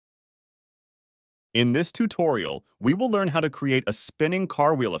In this tutorial, we will learn how to create a spinning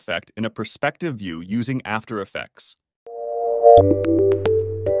car wheel effect in a perspective view using After Effects.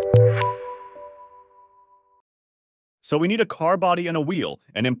 So we need a car body and a wheel,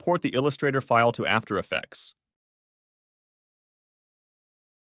 and import the Illustrator file to After Effects.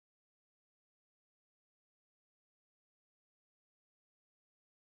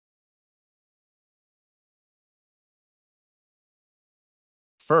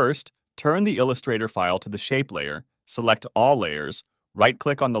 First, turn the Illustrator file to the Shape layer, select All Layers,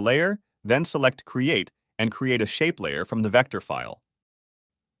 right-click on the layer, then select Create, and create a shape layer from the vector file.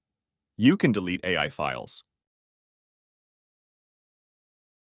 You can delete AI files.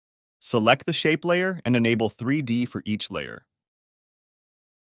 Select the shape layer and enable 3D for each layer.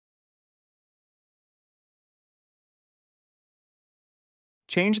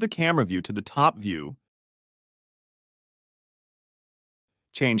 Change the camera view to the top view,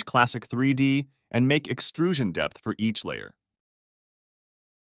 change Classic 3D, and make extrusion depth for each layer.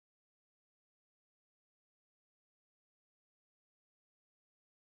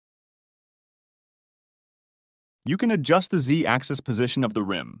 You can adjust the Z-axis position of the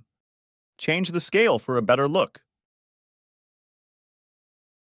rim. Change the scale for a better look.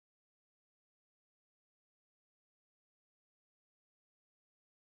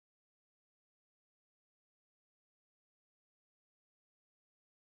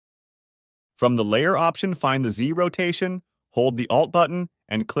 From the Layer option, find the Z rotation, hold the Alt button,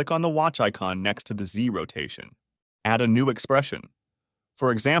 and click on the watch icon next to the Z rotation. Add a new expression.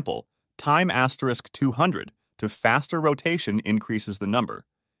 For example, time * 200 to faster rotation increases the number.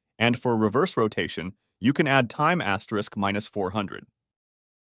 And for reverse rotation, you can add time * 400.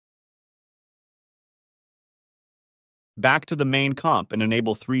 Back to the main comp and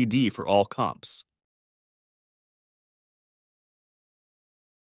enable 3D for all comps.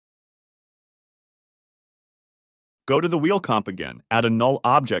 Go to the wheel comp again, add a null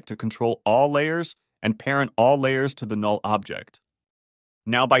object to control all layers, and parent all layers to the null object.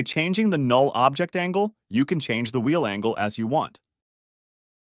 Now by changing the null object angle, you can change the wheel angle as you want.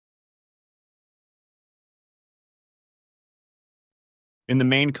 In the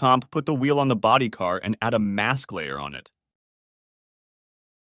main comp, put the wheel on the body car and add a mask layer on it.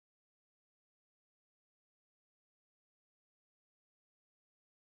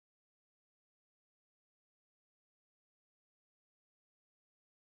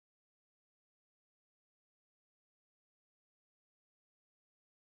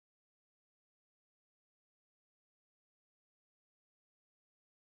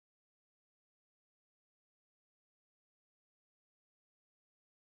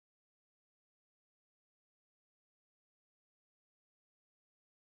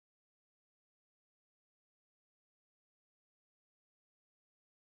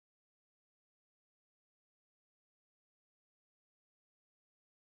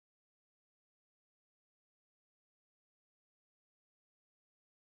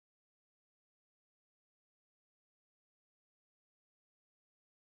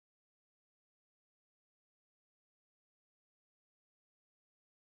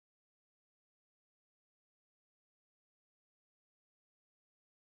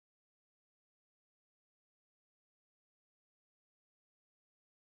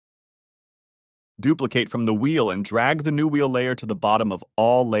 Duplicate from the wheel and drag the new wheel layer to the bottom of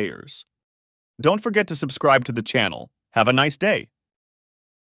all layers. Don't forget to subscribe to the channel. Have a nice day!